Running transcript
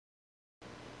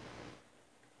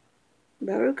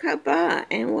Baruch haba,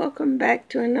 and welcome back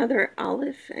to another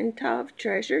Aleph and Tav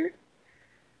treasure.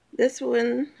 This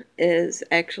one is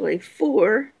actually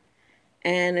 4,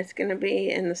 and it's going to be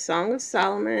in the Song of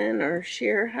Solomon, or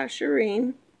Shir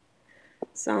HaShirim,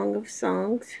 Song of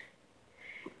Songs,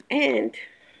 and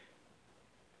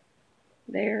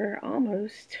they're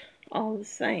almost all the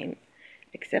same,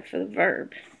 except for the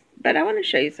verb. But I want to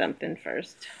show you something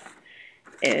first.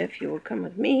 If you will come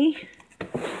with me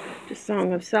to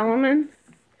Song of Solomon.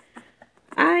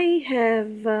 I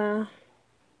have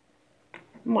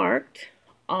marked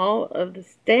all of the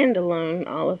standalone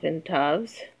Aleph and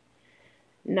Tavs,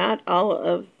 not all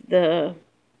of the,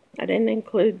 I didn't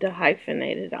include the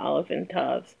hyphenated Aleph and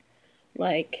Tavs,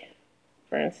 like,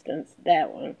 for instance,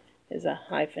 that one is a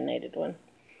hyphenated one.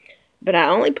 But I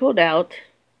only pulled out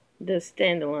the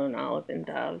standalone Aleph and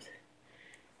Tavs.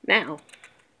 Now,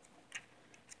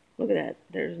 look at that.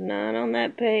 There's none on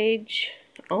that page,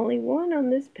 only one on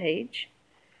this page,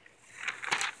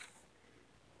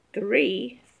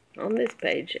 3 on this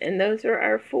page, and those are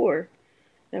our 4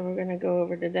 that we're going to go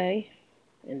over today,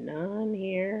 and none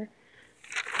here,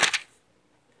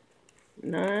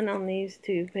 none on these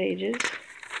 2 pages.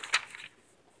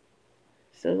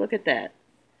 So look at that.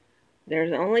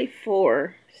 There's only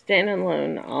 4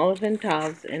 standalone Aleph and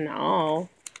Tavs in all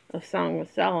of Song of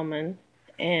Solomon,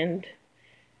 and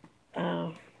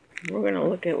we're going to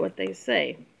look at what they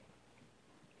say.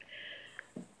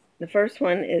 The first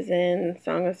one is in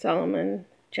Song of Solomon,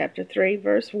 chapter 3,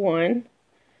 verse 1.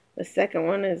 The second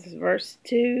one is verse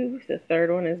 2. The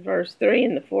third one is verse 3.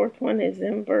 And the fourth one is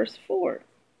in verse 4.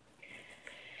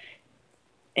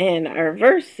 And our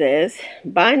verse says,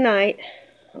 "By night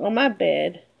on my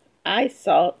bed I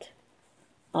sought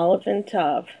Aleph and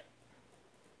Tav,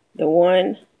 the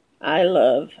one I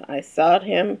love. I sought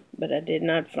him, but I did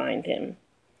not find him."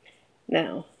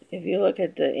 Now, if you look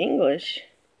at the English,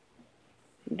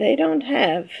 they don't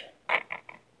have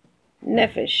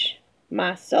nephesh,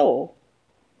 my soul.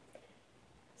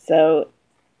 So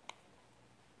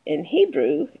in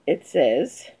Hebrew it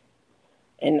says,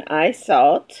 "And I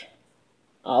sought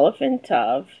Aleph and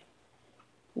Tav,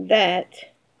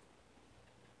 that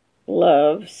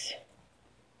loves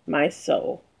my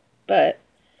soul." But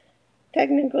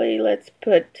technically, let's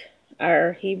put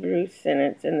our Hebrew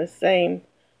sentence in the same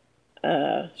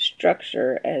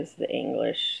structure as the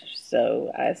English.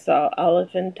 So I saw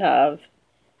Aleph and Tav,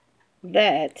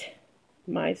 that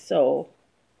my soul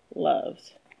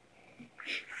loves.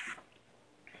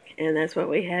 And that's what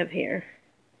we have here.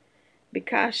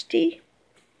 Bikashti,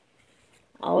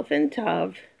 Aleph and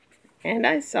Tav, and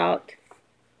I sought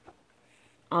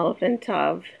Aleph and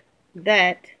Tav,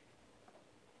 that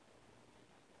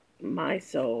my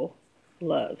soul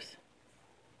loves,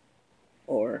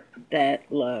 or that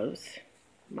loves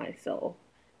my soul.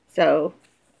 So,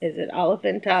 is it Aleph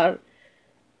and Tav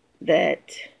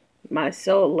that my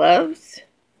soul loves,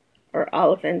 or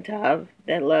Aleph and Tav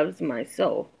that loves my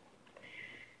soul?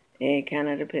 It kind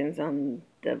of depends on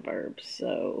the verb,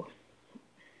 so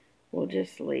we'll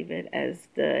just leave it as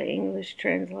the English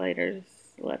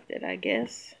translators left it, I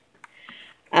guess.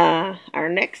 Our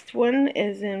next one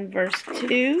is in verse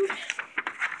 2.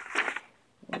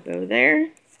 We'll go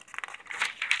there.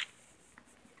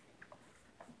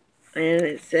 And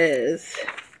it says,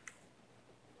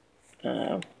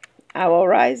 "I will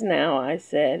rise now," I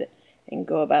said, "and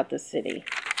go about the city.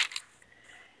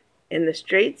 In the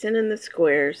streets and in the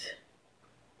squares,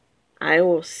 I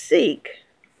will seek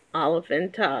Aleph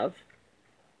and Tav,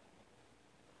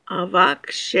 Avak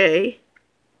She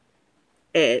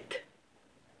Et,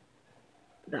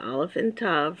 the Aleph and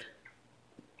Tav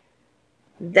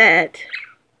that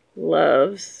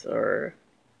loves, or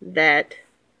that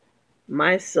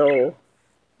my soul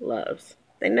loves."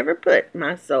 They never put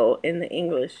my soul in the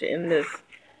English in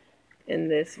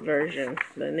this version,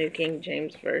 the New King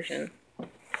James Version.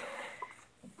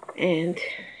 And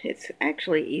it's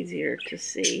actually easier to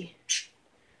see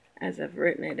as I've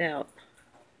written it out.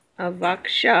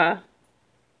 Avaksha,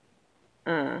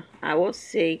 I will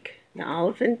seek the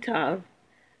Aleph and Tav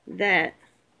that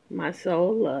my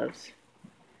soul loves.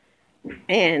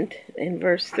 And in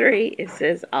verse 3 it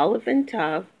says, "Aleph and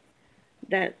Tav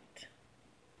that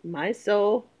my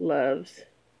soul loves,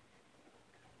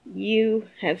 you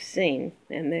have seen."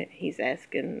 And that he's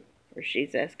asking, or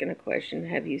she's asking a question,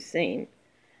 have you seen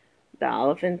the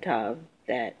Aleph and Tav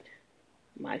that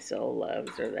my soul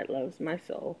loves, or that loves my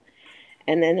soul?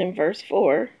 And then in verse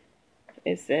 4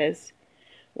 it says,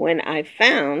 "When I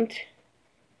found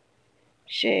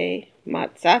She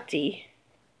Matzati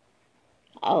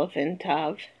Aleph and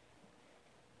Tav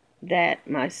that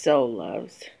my soul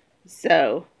loves."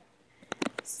 So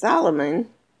Solomon,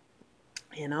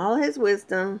 in all his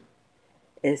wisdom,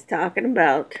 is talking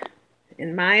about,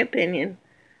 in my opinion,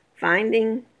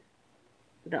 finding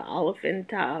the Aleph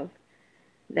Tav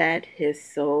that his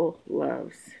soul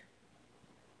loves.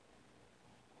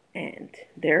 And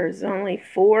there's only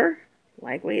 4,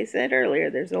 like we said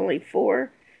earlier, there's only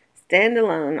 4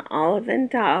 standalone Aleph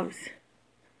Tavs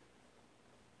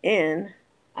in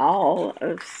all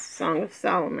of Song of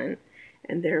Solomon.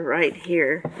 And they're right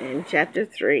here in chapter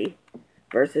 3,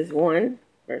 verses 1,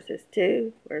 verses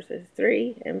 2, verses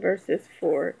 3, and verses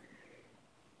 4.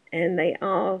 And they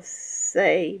all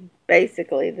say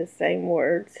basically the same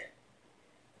words,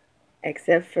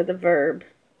 except for the verb,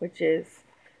 which is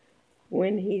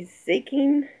when he's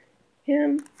seeking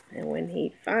him and when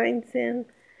he finds him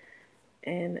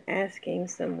and asking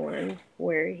someone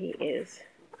where he is.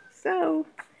 So,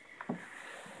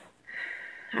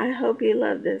 I hope you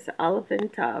love this Aleph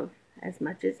Tav as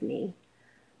much as me.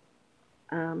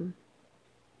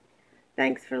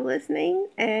 Thanks for listening,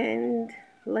 and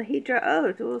Lahidra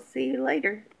Odes. We'll see you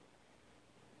later.